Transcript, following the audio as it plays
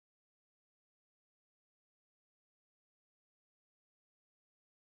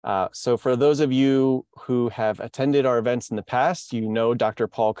So for those of you who have attended our events in the past, you know Dr.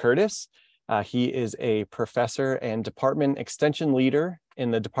 Paul Curtis. He is a professor and department extension leader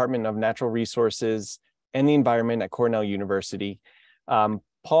in the Department of Natural Resources and the Environment at Cornell University.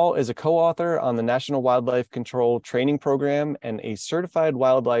 Paul is a co-author on the National Wildlife Control Training Program and a certified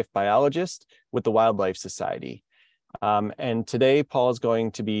wildlife biologist with the Wildlife Society. And today, Paul is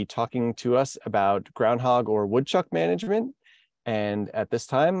going to be talking to us about groundhog or woodchuck management. And at this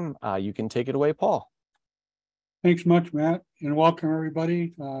time, you can take it away, Paul. Thanks much, Matt, and welcome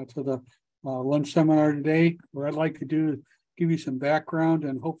everybody to the lunch seminar today. What I'd like to do is give you some background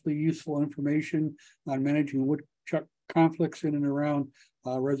and hopefully useful information on managing woodchuck conflicts in and around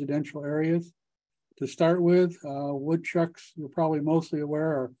residential areas. To start with, woodchucks, you're probably mostly aware,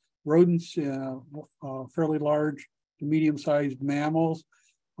 are rodents, fairly large to medium-sized mammals.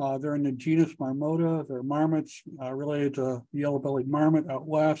 They're in the genus Marmota. They're marmots related to the yellow-bellied marmot out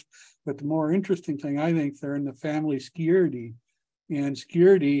west. But the more interesting thing, I think, they're in the family Sciuridae. And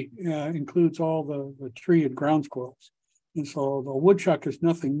Sciuridae includes all the tree and ground squirrels. And so the woodchuck is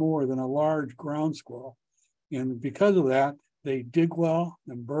nothing more than a large ground squirrel. And because of that, they dig well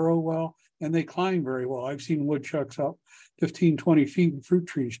and burrow well, and they climb very well. I've seen woodchucks up 15, 20 feet in fruit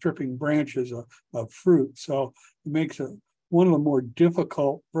trees, stripping branches of fruit. So it makes it one of the more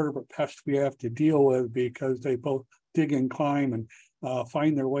difficult vertebrate pests we have to deal with, because they both dig and climb and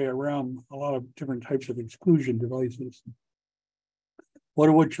find their way around a lot of different types of exclusion devices. What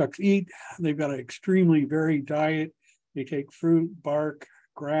do woodchucks eat? They've got an extremely varied diet. They take fruit, bark,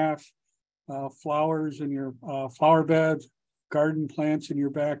 grass, flowers in your flower beds, garden plants in your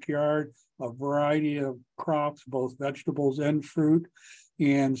backyard, a variety of crops, both vegetables and fruit.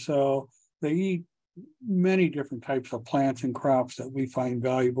 And so they eat many different types of plants and crops that we find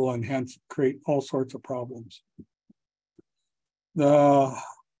valuable and hence create all sorts of problems. The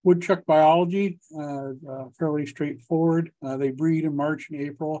woodchuck biology, fairly straightforward. They breed in March and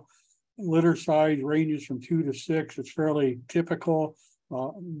April. Litter size ranges from 2 to 6. It's fairly typical,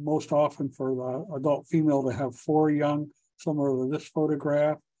 most often for the adult female to have 4 young, similar to this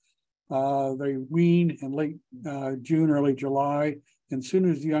photograph. They wean in late June, early July. And as soon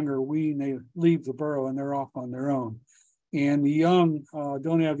as the young are weaned, they leave the burrow and they're off on their own. And the young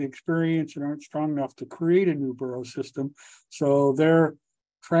don't have the experience and aren't strong enough to create a new burrow system. So they're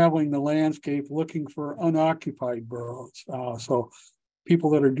traveling the landscape looking for unoccupied burrows. So people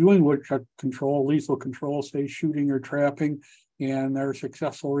that are doing woodchuck control, lethal control, say shooting or trapping, and they're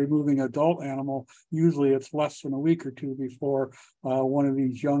successful removing an adult animal, usually it's less than a week or 2 before one of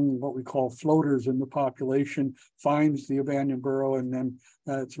these young, what we call floaters in the population, finds the abandoned burrow and then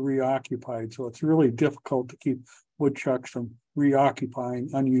it's reoccupied. So it's really difficult to keep woodchucks from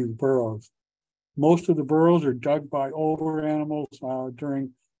reoccupying unused burrows. Most of the burrows are dug by older animals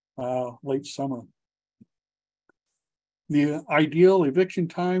during late summer. The ideal eviction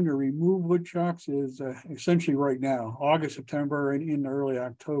time to remove woodchucks is essentially right now, August, September, and in early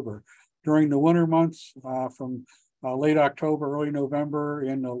October. During the winter months, from late October, early November,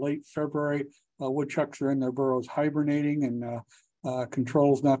 and late February, woodchucks are in their burrows hibernating, and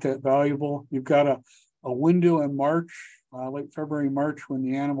control's not that valuable. You've got a window in March, late February, March, when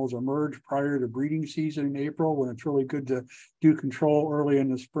the animals emerge prior to breeding season in April, when it's really good to do control early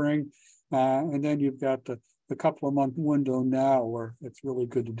in the spring. And then you've got the couple of month window now where it's really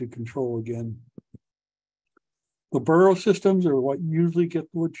good to do control again. The burrow systems are what usually get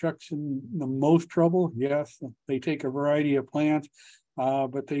woodchucks in the most trouble. Yes, they take a variety of plants,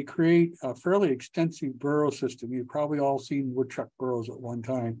 but they create a fairly extensive burrow system. You've probably all seen woodchuck burrows at one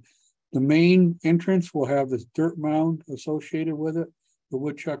time. The main entrance will have this dirt mound associated with it. The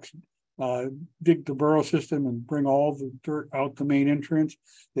woodchucks dig the burrow system and bring all the dirt out the main entrance.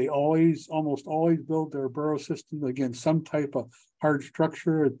 They almost always build their burrow system against some type of hard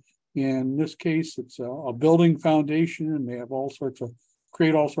structure. In this case, it's a building foundation, and they have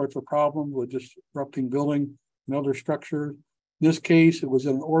create all sorts of problems with disrupting building and other structures. In this case, it was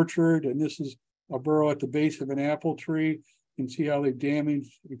in an orchard, and this is a burrow at the base of an apple tree. You can see how they've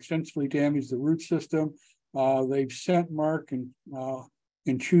extensively damaged the root system. They've sent mark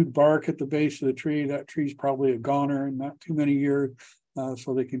and chewed bark at the base of the tree. That tree's probably a goner in not too many years,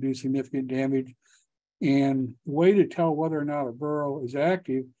 so they can do significant damage. And the way to tell whether or not a burrow is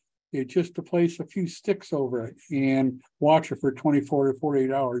active is just to place a few sticks over it and watch it for 24 to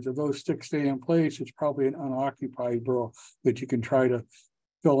 48 hours. If those sticks stay in place, it's probably an unoccupied burrow that you can try to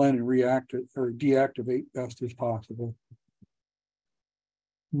fill in and deactivate best as possible.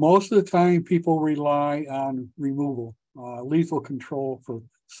 Most of the time, people rely on removal, lethal control for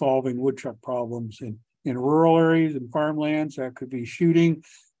solving woodchuck problems in rural areas and farmlands. That could be shooting.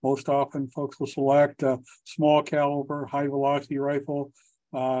 Most often folks will select a small caliber, high velocity rifle.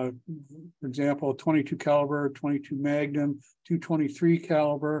 For example, 22 caliber, 22 Magnum, 223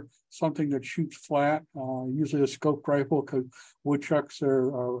 caliber, something that shoots flat, usually a scoped rifle, because woodchucks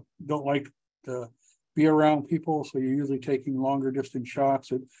don't like to be around people. So you're usually taking longer distance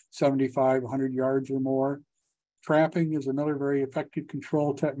shots at 75, 100 yards or more. Trapping is another very effective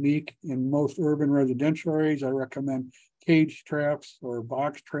control technique in most urban residential areas. I recommend cage traps or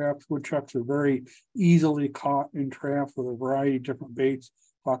box traps. Woodchucks are very easily caught in traps with a variety of different baits.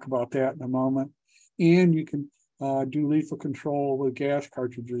 Talk about that in a moment. And you can do lethal control with gas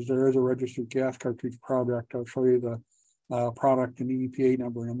cartridges. There is a registered gas cartridge product. I'll show you the product and the EPA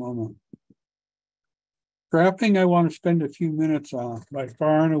number in a moment. Trapping, I want to spend a few minutes on. By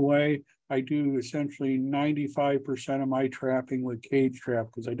far and away, I do essentially 95% of my trapping with cage trap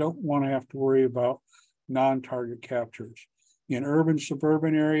because I don't want to have to worry about non-target captures. In urban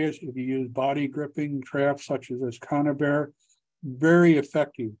suburban areas, if you use body gripping traps such as this conibear, very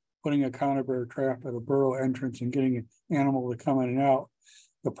effective putting a conibear trap at a burrow entrance and getting an animal to come in and out.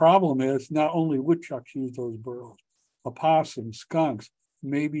 The problem is not only woodchucks use those burrows, opossums, skunks,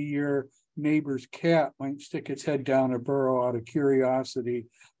 maybe your neighbor's cat might stick its head down a burrow out of curiosity,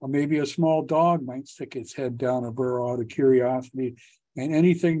 or maybe a small dog might stick its head down a burrow out of curiosity, and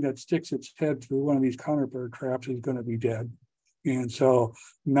anything that sticks its head through one of these conibear traps is going to be dead. And so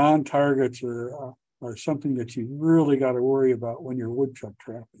non-targets are something that you really got to worry about when you're woodchuck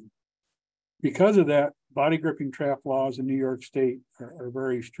trapping. Because of that, body gripping trap laws in New York State are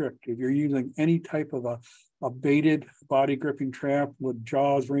very strict. If you're using any type of a baited body gripping trap with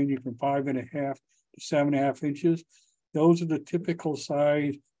jaws ranging from 5.5 to 7.5 inches, those are the typical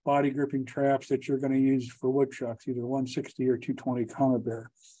size body gripping traps that you're going to use for woodchucks, either 160 or 220 conibear.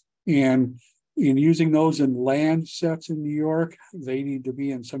 And in using those in land sets in New York, they need to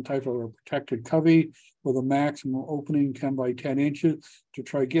be in some type of a protected covey with a maximum opening 10 by 10 inches to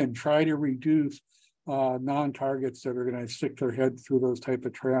try to reduce non-targets that are going to stick their head through those type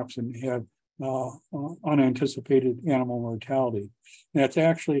of traps and have unanticipated animal mortality. And it's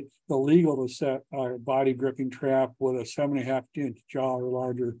actually illegal to set a body gripping trap with a 7.5 inch jaw or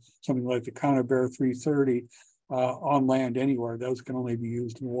larger, something like the conibear 330 on land anywhere. Those can only be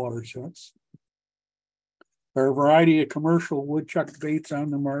used in water sets. There are a variety of commercial woodchuck baits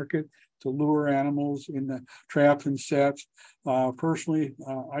on the market to lure animals in the traps and sets. Personally,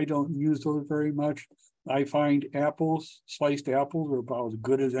 I don't use those very much. I find sliced apples are about as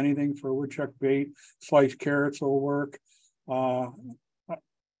good as anything for a woodchuck bait. Sliced carrots will work.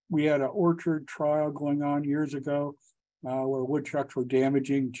 We had an orchard trial going on years ago where woodchucks were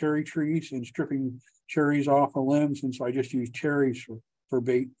damaging cherry trees and stripping cherries off the limbs. And so I just used cherries for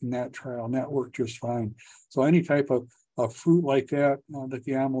bait in that trial, and that worked just fine. So any type of fruit like that that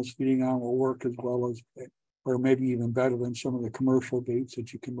the animal's feeding on will work as well as, or maybe even better than some of the commercial baits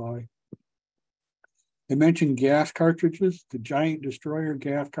that you can buy. I mentioned gas cartridges. The Giant Destroyer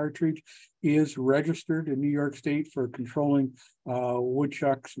gas cartridge is registered in New York State for controlling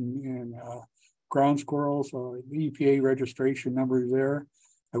woodchucks and ground squirrels. The EPA registration number is there.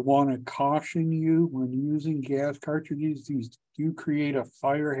 I want to caution you when using gas cartridges, these do create a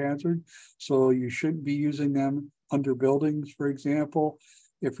fire hazard. So you shouldn't be using them under buildings, for example.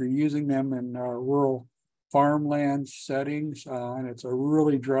 If you're using them in rural farmland settings and it's a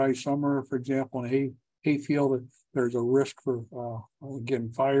really dry summer, for example, in Hatfield, there's a risk for,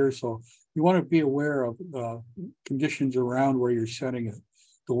 again, fire. So you want to be aware of conditions around where you're setting it.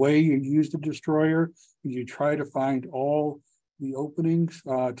 The way you use the destroyer is you try to find all the openings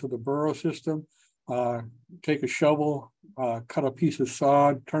to the burrow system, take a shovel, cut a piece of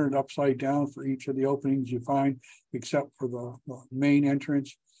sod, turn it upside down for each of the openings you find, except for the main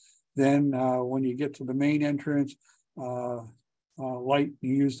entrance. Then when you get to the main entrance, you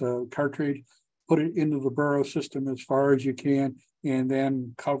use the cartridge, put it into the burrow system as far as you can, and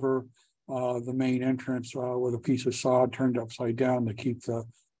then cover the main entrance with a piece of sod turned upside down to keep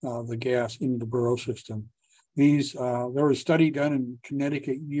the gas in the burrow system. There was a study done in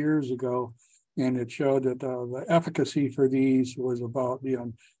Connecticut years ago, and it showed that the efficacy for these was about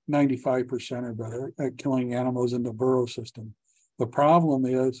 95% or better at killing animals in the burrow system. The problem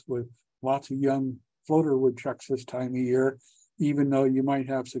is with lots of young floater woodchucks this time of year, even though you might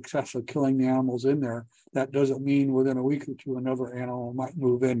have success of killing the animals in there, that doesn't mean within a week or two another animal might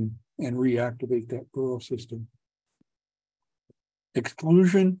move in and reactivate that burrow system.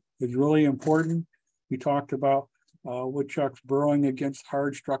 Exclusion is really important. We talked about woodchucks burrowing against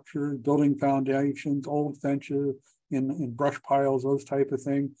hard structures, building foundations, old fences, in brush piles, those type of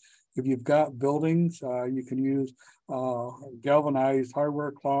things. If you've got buildings, you can use galvanized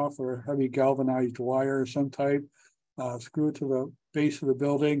hardware cloth or heavy galvanized wire of some type, screw it to the base of the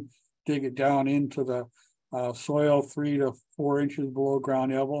building, dig it down into the soil 3 to 4 inches below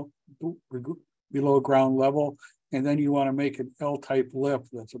ground level, and then you want to make an L-type lip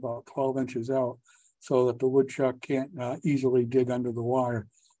that's about 12 inches out so that the woodchuck can't easily dig under the wire.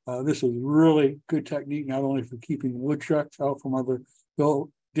 This is really good technique, not only for keeping woodchucks out from other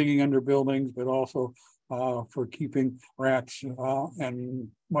digging under buildings, but also for keeping rats and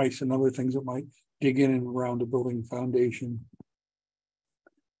mice and other things that might dig in and around the building foundation.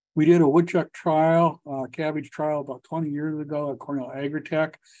 We did a woodchuck trial, cabbage trial about 20 years ago at Cornell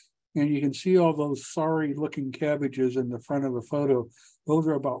Agritech. And you can see all those sorry looking cabbages in the front of the photo. Those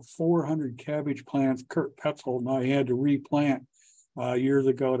are about 400 cabbage plants Kurt Petzold and I had to replant years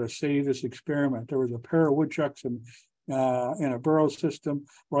ago to save this experiment. There was a pair of woodchucks in a burrow system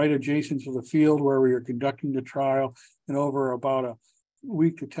right adjacent to the field where we were conducting the trial. And over about a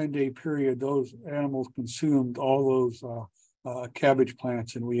week to 10-day period, those animals consumed all those cabbage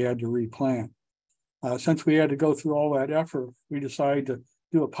plants, and we had to replant. Since we had to go through all that effort, we decided to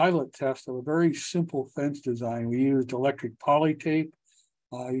do a pilot test of a very simple fence design. We used electric polytape.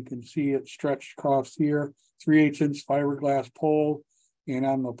 You can see it stretched across here, 3/8" fiberglass pole. And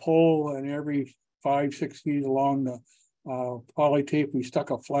on the pole and every 5-6 feet along the polytape, we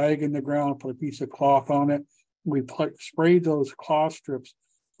stuck a flag in the ground, put a piece of cloth on it. We sprayed those cloth strips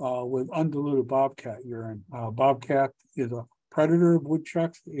with undiluted bobcat urine. Bobcat is a predator of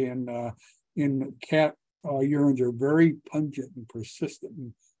woodchucks, and in cat urines are very pungent and persistent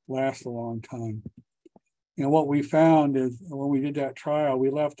and last a long time. And what we found is when we did that trial, we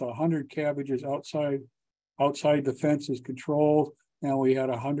left 100 cabbages outside the fences controlled, and we had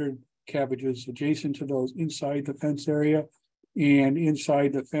 100 cabbages adjacent to those inside the fence area. And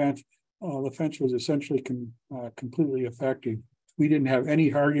inside the fence was essentially completely effective. We didn't have any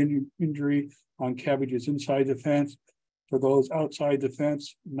hard injury on cabbages inside the fence. For those outside the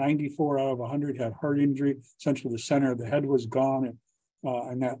fence, 94 out of 100 had heart injury. Essentially, the center of the head was gone,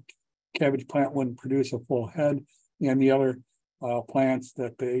 and that cabbage plant wouldn't produce a full head. And the other plants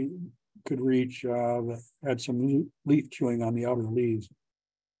that they could reach had some leaf chewing on the outer leaves.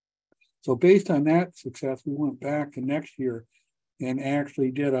 So based on that success, we went back the next year and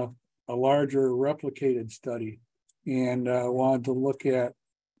actually did a larger replicated study, and wanted to look at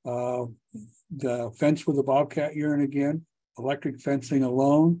the fence with the bobcat urine again, electric fencing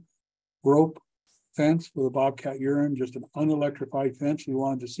alone, rope fence with a bobcat urine, just an unelectrified fence. We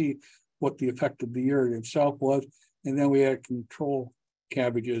wanted to see what the effect of the urine itself was. And then we had control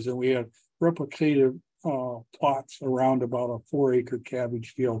cabbages, and we had replicated plots around about a 4-acre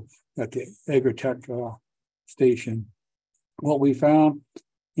cabbage field at the Agritech station. What we found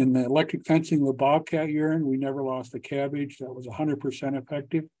in the electric fencing with bobcat urine, we never lost a cabbage. That was 100%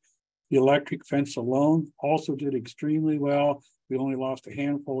 effective. The electric fence alone also did extremely well. We only lost a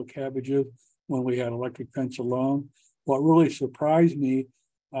handful of cabbages when we had electric fence alone. What really surprised me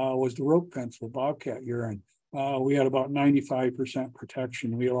was the rope fence with bobcat urine. We had about 95%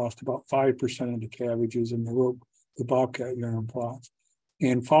 protection. We lost about 5% of the cabbages in the bobcat urine plots.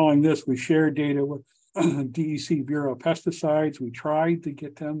 And following this, we shared data with DEC Bureau of Pesticides. We tried to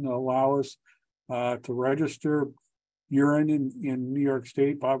get them to allow us to register urine in New York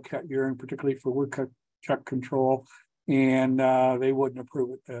State, bobcat urine, particularly for woodchuck control, and they wouldn't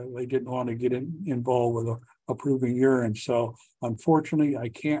approve it. They didn't want to get involved with approving urine. So unfortunately, I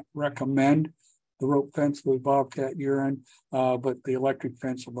can't recommend the rope fence with bobcat urine, but the electric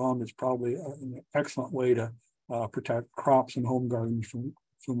fence alone is probably an excellent way to protect crops and home gardens from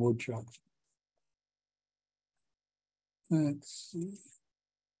woodchucks. Let's see.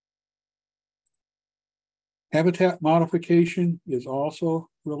 Habitat modification is also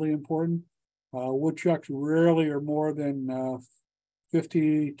really important. Woodchucks rarely are more than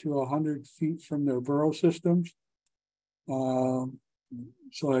 50 to 100 feet from their burrow systems.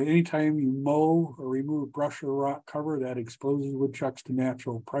 So anytime you mow or remove brush or rock cover, that exposes woodchucks to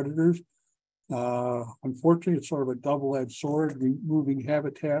natural predators. Unfortunately, it's sort of a double-edged sword. Removing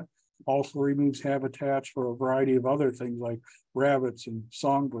habitat also removes habitats for a variety of other things like rabbits and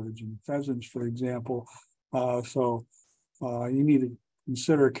songbirds and pheasants, for example. So you need to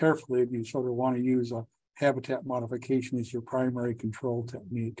consider carefully if you sort of want to use a habitat modification as your primary control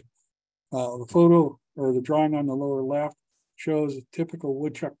technique. The photo or the drawing on the lower left shows a typical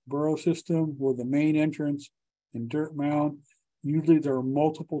woodchuck burrow system with the main entrance and dirt mound. Usually there are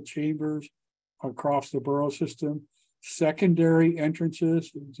multiple chambers across the burrow system. Secondary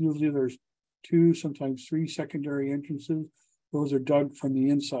entrances, usually there's 2, sometimes 3 secondary entrances. Those are dug from the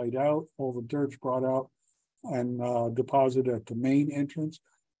inside out. All the dirt's brought out and deposited at the main entrance.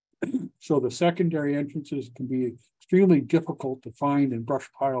 So the secondary entrances can be extremely difficult to find in brush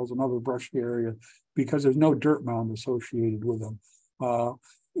piles and other brushy areas because there's no dirt mound associated with them.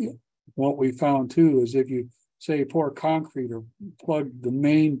 What we found too is if you say pour concrete or plug the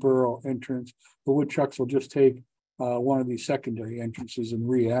main burrow entrance, the woodchucks will just take one of these secondary entrances and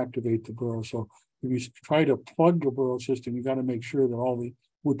reactivate the burrow. So if you try to plug the burrow system, you got to make sure that all the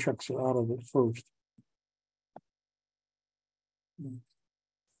woodchucks are out of it first.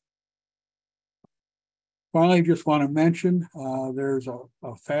 Finally, just want to mention there's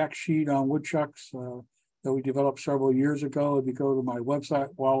a fact sheet on woodchucks that we developed several years ago. If you go to my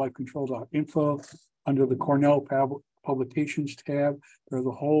website, wildlifecontrol.info, under the Cornell Publications tab, there's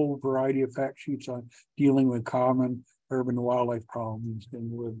a whole variety of fact sheets on dealing with common urban wildlife problems.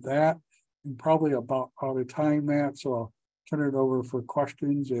 And with that, I'm probably about out of time, Matt, so I'll turn it over for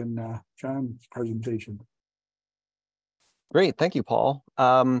questions and John's presentation. Great, thank you, Paul.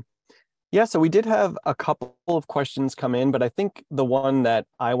 Yeah, so we did have a couple of questions come in, but I think the one that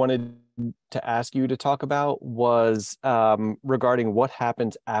I wanted to ask you to talk about was regarding what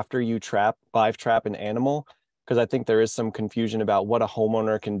happens after you live trap an animal, because I think there is some confusion about what a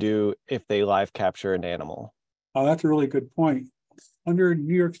homeowner can do if they live capture an animal. Oh, that's a really good point. Under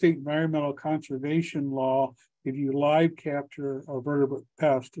New York State environmental conservation law, if you live capture a vertebrate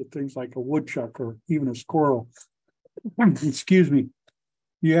pest, things like a woodchuck or even a squirrel, excuse me,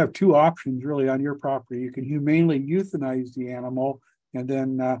 you have two options really on your property. You can humanely euthanize the animal and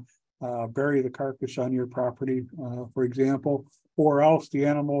then bury the carcass on your property, for example, or else the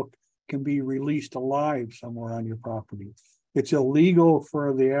animal can be released alive somewhere on your property. It's illegal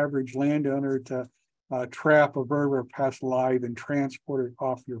for the average landowner to trap a vertebrate pest live and transport it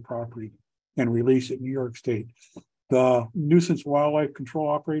off your property and release it in New York State. The nuisance wildlife control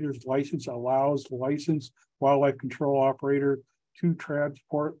operator's license allows the licensed wildlife control operator to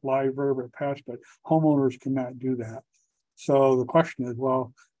transport live vertebrate pests, but homeowners cannot do that. So the question is,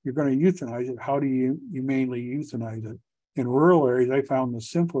 well, you're going to euthanize it. How do you humanely euthanize it? In rural areas, I found the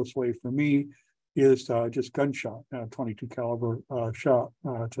simplest way for me is just gunshot, 22 caliber shot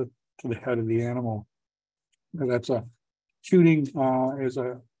to the head of the animal. And that's a shooting is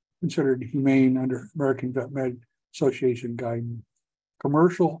considered humane under American Vet Med Association guidance.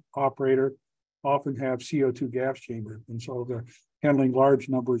 Commercial operator often have CO2 gas chambers, and so they're handling large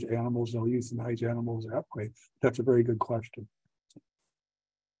numbers of animals. They'll euthanize animals that way. That's a very good question.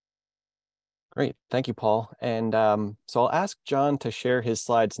 Great, thank you, Paul. And so I'll ask John to share his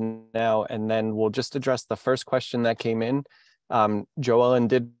slides now, and then we'll just address the first question that came in. Joellen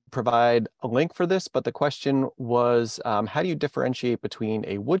did provide a link for this, but the question was, how do you differentiate between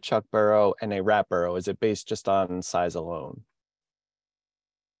a woodchuck burrow and a rat burrow? Is it based just on size alone?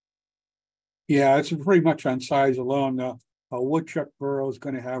 Yeah, it's pretty much on size alone. A woodchuck burrow is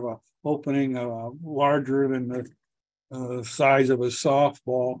going to have an opening larger than the size of a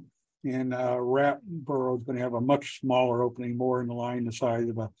softball, and a rat burrow is going to have a much smaller opening, more in the line the size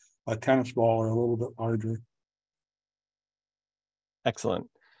of a tennis ball or a little bit larger. Excellent.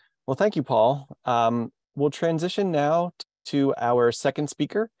 Well, thank you, Paul. We'll transition now to our second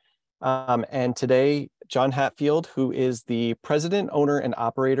speaker. And today, John Hatfield, who is the president, owner, and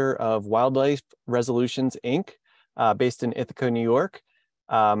operator of Wildlife Resolutions, Inc., based in Ithaca, New York.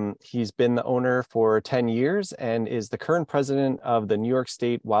 He's been the owner for 10 years and is the current president of the New York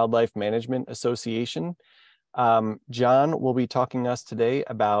State Wildlife Management Association. John will be talking to us today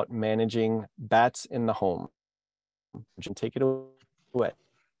about managing bats in the home. John, take it away.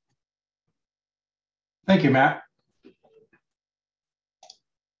 Thank you, Matt.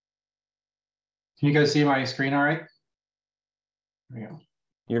 Can you guys see my screen all right? There we go.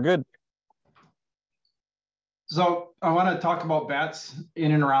 You're good. So I want to talk about bats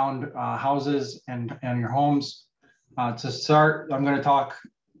in and around houses and your homes. To start, I'm going to talk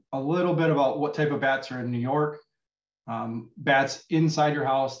a little bit about what type of bats are in New York. Bats inside your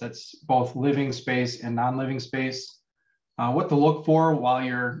house, that's both living space and non-living space. What to look for while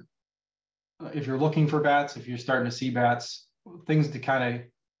if you're looking for bats, if you're starting to see bats, things to kind of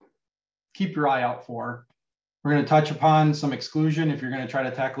keep your eye out for. We're going to touch upon some exclusion if you're going to try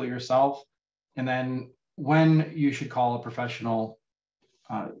to tackle it yourself, and then when you should call a professional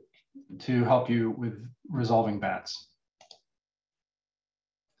to help you with resolving bats.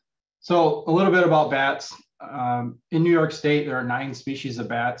 So a little bit about bats. In New York State, there are 9 species of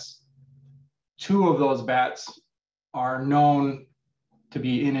bats. 2 of those bats are known to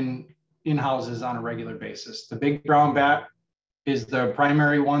be in houses on a regular basis. The big brown bat is the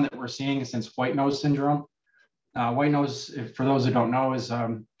primary one that we're seeing since white nose syndrome. White nose, for those who don't know, is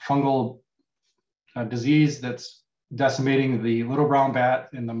fungal disease that's decimating the little brown bat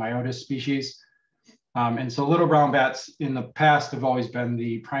in the Myotis species. And so little brown bats in the past have always been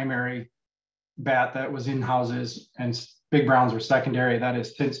the primary bat that was in houses, and big browns were secondary. That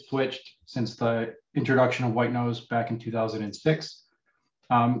has since switched since the introduction of white nose back in 2006.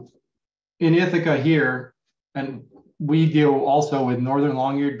 In Ithaca here, and we deal also with northern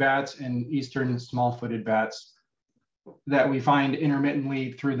long-eared bats and eastern small-footed bats that we find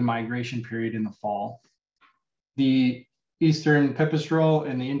intermittently through the migration period in the fall. The eastern pipistrelle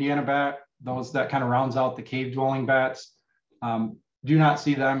and the Indiana bat, those that kind of rounds out the cave-dwelling bats, do not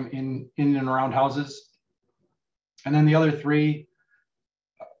see them in and around houses. And then the other three,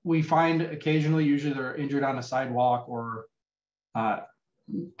 we find occasionally, usually they're injured on a sidewalk or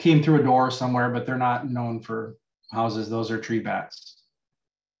came through a door somewhere, but they're not known for houses. Those are tree bats.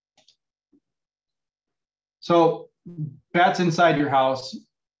 So bats inside your house,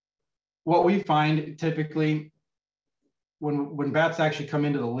 what we find typically when bats actually come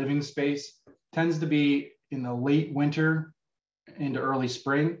into the living space tends to be in the late winter into early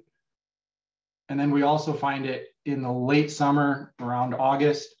spring. And then we also find it in the late summer around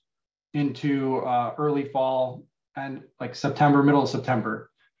August into early fall and like September, middle of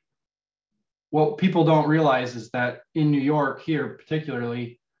September. What people don't realize is that in New York here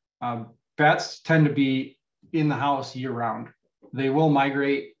particularly, bats tend to be in the house year round. They will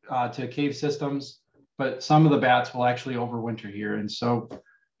migrate to cave systems, but some of the bats will actually overwinter here. And so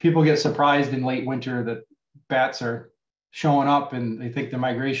people get surprised in late winter that bats are showing up and they think the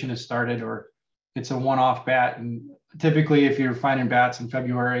migration has started or it's a one-off bat. And typically if you're finding bats in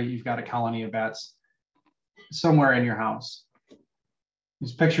February, you've got a colony of bats somewhere in your house.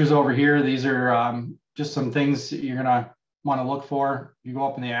 These pictures over here, these are just some things that you're gonna wanna look for. You go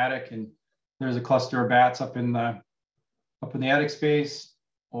up in the attic and there's a cluster of bats up in the attic space,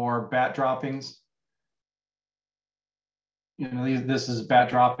 or bat droppings. You know, this is bat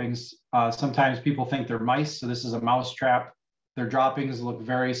droppings. Sometimes people think they're mice, so this is a mouse trap. Their droppings look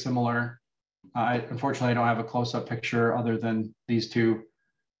very similar. Unfortunately, I don't have a close-up picture other than these two.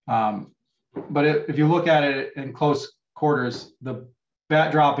 But if you look at it in close quarters, the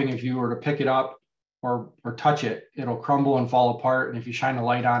bat dropping, if you were to pick it up or touch it, it'll crumble and fall apart. And if you shine a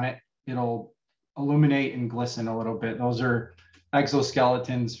light on it, it'll illuminate and glisten a little bit. Those are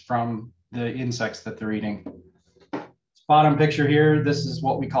exoskeletons from the insects that they're eating. Bottom picture here, this is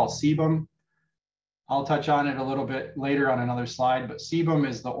what we call sebum. I'll touch on it a little bit later on another slide, but sebum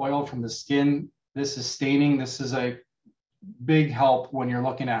is the oil from the skin. This is staining. This is a big help when you're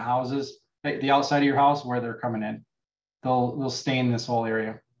looking at houses, the outside of your house where they're coming in. They'll stain this whole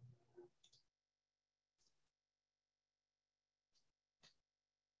area.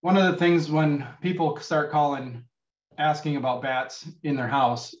 One of the things when people start asking about bats in their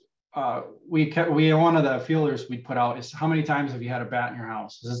house, one of the feelers we put out is, how many times have you had a bat in your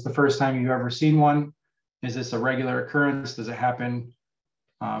house? Is this the first time you've ever seen one? Is this a regular occurrence? Does it happen,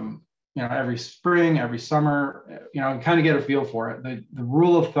 every spring, every summer? Kind of get a feel for it. The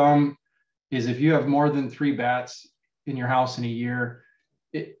rule of thumb is if you have more than 3 bats in your house in a year,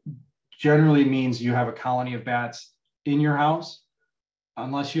 it generally means you have a colony of bats in your house,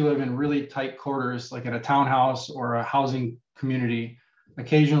 unless you live in really tight quarters, like at a townhouse or a housing community.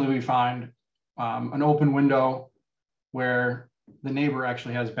 Occasionally we find an open window where the neighbor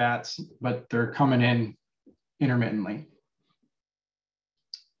actually has bats, but they're coming in intermittently.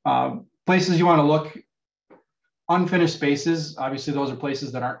 Places you want to look: unfinished spaces. Obviously, those are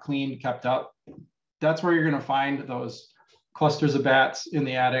places that aren't cleaned, kept up. That's where you're going to find those clusters of bats in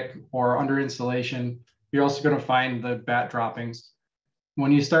the attic or under insulation. You're also going to find the bat droppings.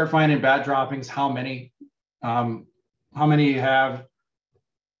 When you start finding bat droppings, how many you have,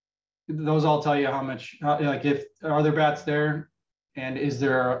 those all tell you how much, if are there bats there, and is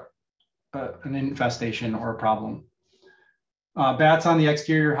there an infestation or a problem. Bats on the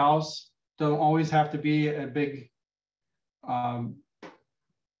exterior house don't always have to be a big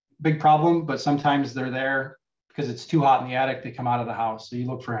problem, but sometimes they're there because it's too hot in the attic. They come out of the house, so you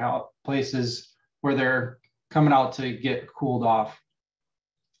look for places where they're coming out to get cooled off.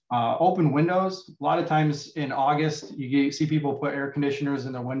 Open windows. A lot of times in August, you see people put air conditioners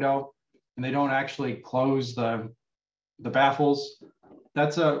in their window and they don't actually close the baffles.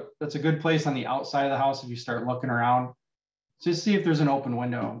 That's a good place on the outside of the house if you start looking around. Just see if there's an open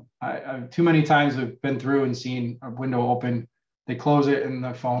window. Too many times I've been through and seen a window open, they close it and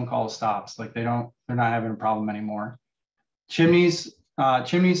the phone call stops. Like they're not having a problem anymore. Chimneys,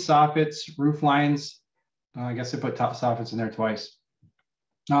 soffits, roof lines. I guess I put top soffits in there twice.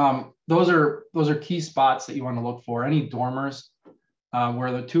 Those are key spots that you want to look for. Any dormers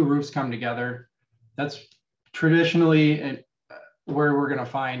where the two roofs come together, that's traditionally where we're going to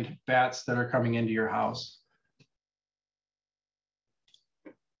find bats that are coming into your house.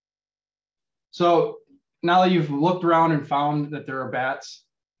 So now that you've looked around and found that there are bats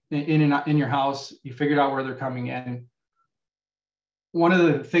in your house, you figured out where they're coming in. One of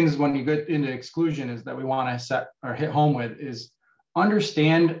the things when you get into exclusion is that we want to set or hit home with is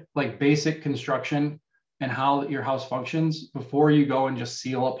understand like basic construction and how your house functions before you go and just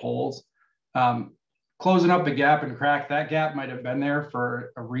seal up holes. Closing up a gap and crack, that gap might have been there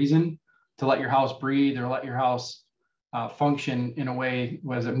for a reason, to let your house breathe or let your house function in a way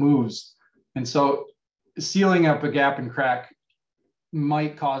as it moves. And so sealing up a gap and crack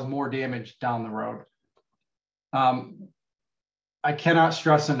might cause more damage down the road. I cannot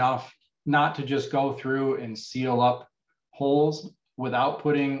stress enough not to just go through and seal up holes without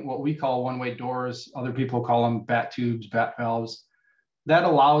putting what we call one-way doors. Other people call them bat tubes, bat valves. That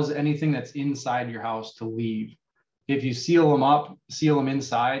allows anything that's inside your house to leave. If you seal them up, seal them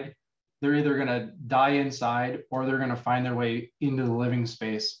inside, they're either going to die inside or they're going to find their way into the living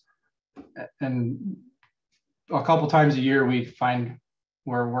space. And a couple times a year, we find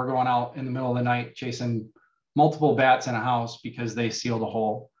where we're going out in the middle of the night chasing multiple bats in a house because they sealed a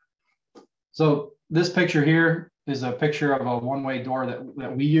hole. So this picture here is a picture of a one-way door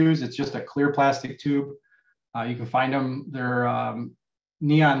that we use. It's just a clear plastic tube. You can find them. They're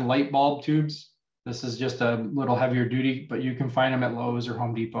neon light bulb tubes. This is just a little heavier duty, but you can find them at Lowe's or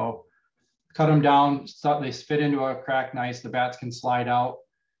Home Depot. Cut them down, so they fit into a crack nice. The bats can slide out.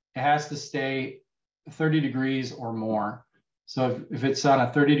 It has to stay 30 degrees or more. So if it's on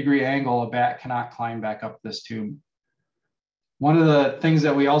a 30-degree angle, a bat cannot climb back up this tube. One of the things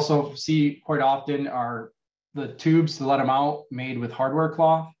that we also see quite often are the tubes to let them out made with hardware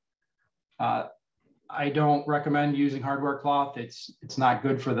cloth. I don't recommend using hardware cloth. It's not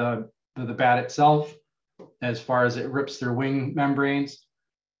good for the bat itself, as far as it rips their wing membranes.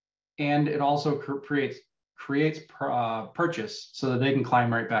 And it also creates purchase so that they can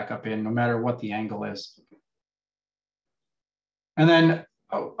climb right back up in no matter what the angle is. And then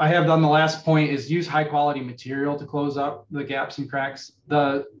I have done the last point is use high quality material to close up the gaps and cracks.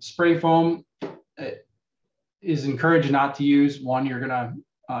 The spray foam is encouraged not to use. One,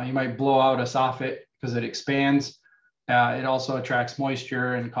 you might blow out a soffit because it expands. It also attracts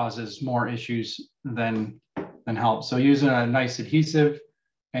moisture and causes more issues than help. So using a nice adhesive,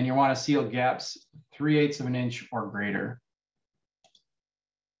 and you want to seal gaps 3/8 of an inch or greater.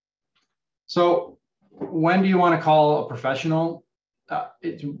 So when do you want to call a professional?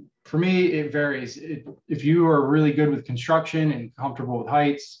 For me, it varies. If you are really good with construction and comfortable with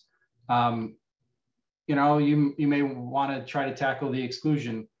heights, you may want to try to tackle the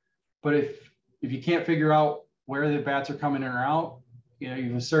exclusion. But if you can't figure out where the bats are coming in or out,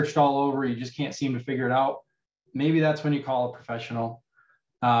 you've searched all over, you just can't seem to figure it out, maybe that's when you call a professional.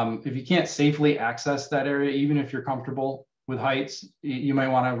 If you can't safely access that area, even if you're comfortable with heights, you might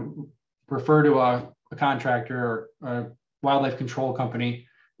want to refer to a contractor or a wildlife control company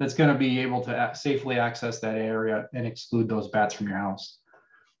that's going to be able to safely access that area and exclude those bats from your house.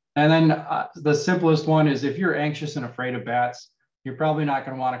 And then the simplest one is if you're anxious and afraid of bats, you're probably not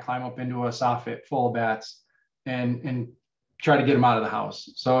going to want to climb up into a soffit full of bats and try to get them out of the house.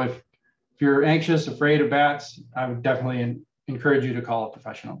 So if you're anxious, afraid of bats, I would definitely encourage you to call a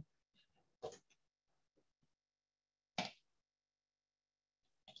professional.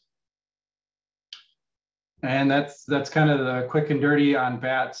 And that's kind of the quick and dirty on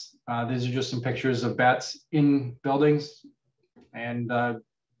bats. These are just some pictures of bats in buildings, and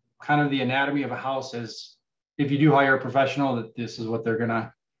kind of the anatomy of a house is, if you do hire a professional, that this is what they're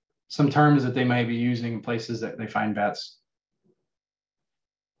gonna, some terms that they may be using in places that they find bats.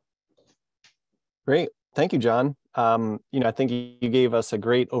 Great, thank you, John. I think you gave us a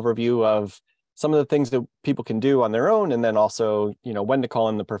great overview of some of the things that people can do on their own, and then also, when to call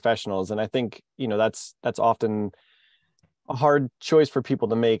in the professionals. And I think, that's often a hard choice for people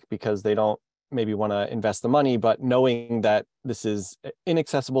to make because they don't maybe want to invest the money, but knowing that this is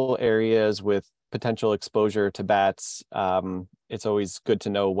inaccessible areas with potential exposure to bats, it's always good to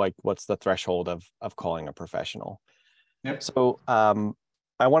know what's the threshold of calling a professional. Yep. So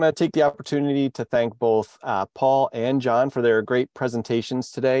I want to take the opportunity to thank both Paul and John for their great presentations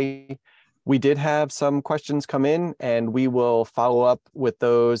today. We did have some questions come in, and we will follow up with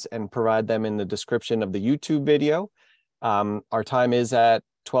those and provide them in the description of the YouTube video. Our time is at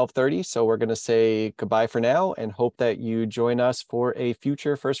 12:30, so we're going to say goodbye for now and hope that you join us for a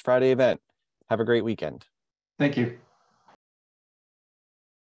future First Friday event. Have a great weekend. Thank you.